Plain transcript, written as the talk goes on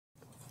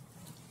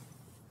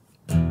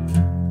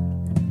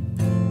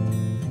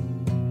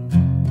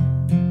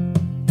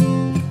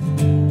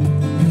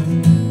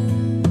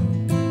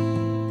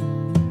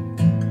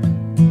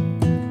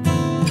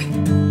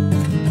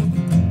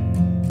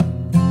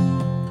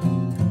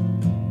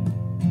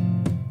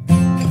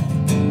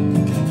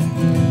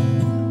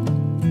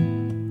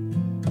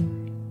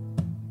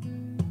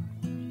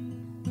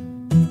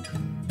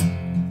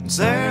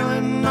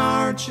sailing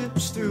our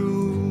ships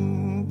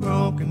through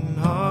broken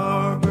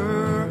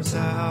harbors,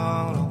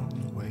 out on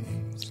the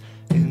waves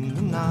in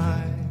the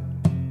night.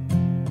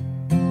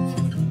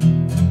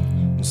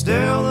 And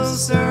still the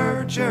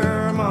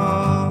searcher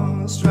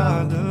must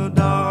ride the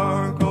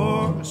dark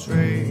horse,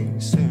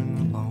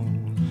 racing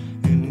alone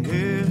in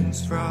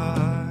his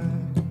fright.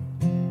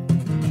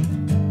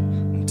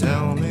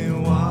 Tell me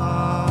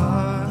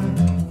why,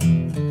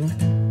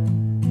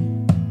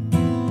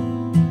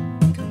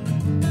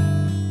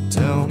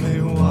 tell me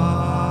why.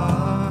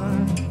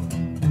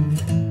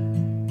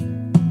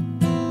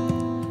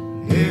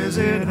 Is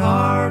it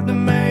hard to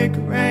make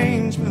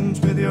arrangements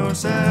with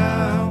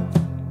yourself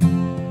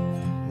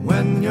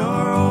when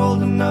you're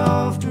old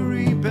enough to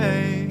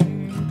repay,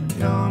 but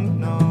young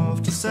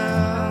enough to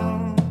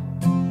sell?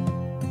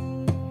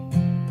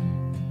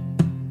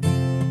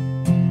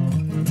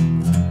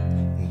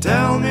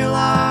 Tell me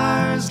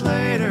lies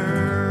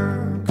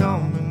later,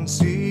 come and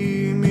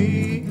see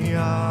me,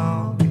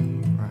 I'll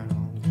be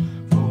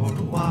around for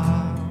a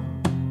while.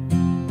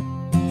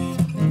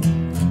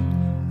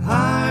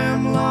 I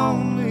am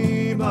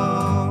lonely,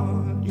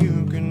 but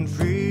you can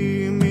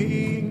free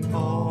me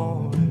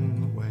all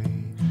in the way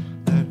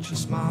that you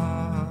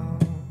smile.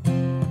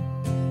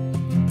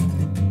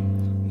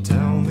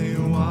 Tell me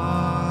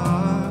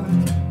why,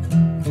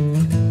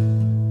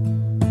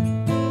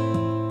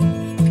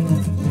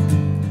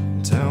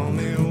 tell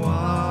me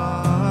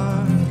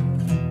why.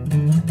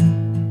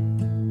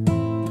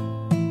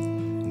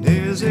 And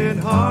is it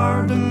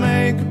hard to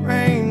make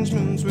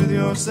arrangements with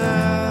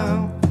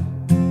yourself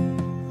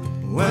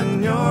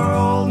when you're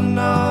old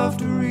enough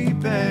to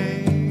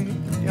repay,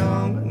 but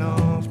young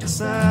enough to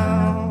sell?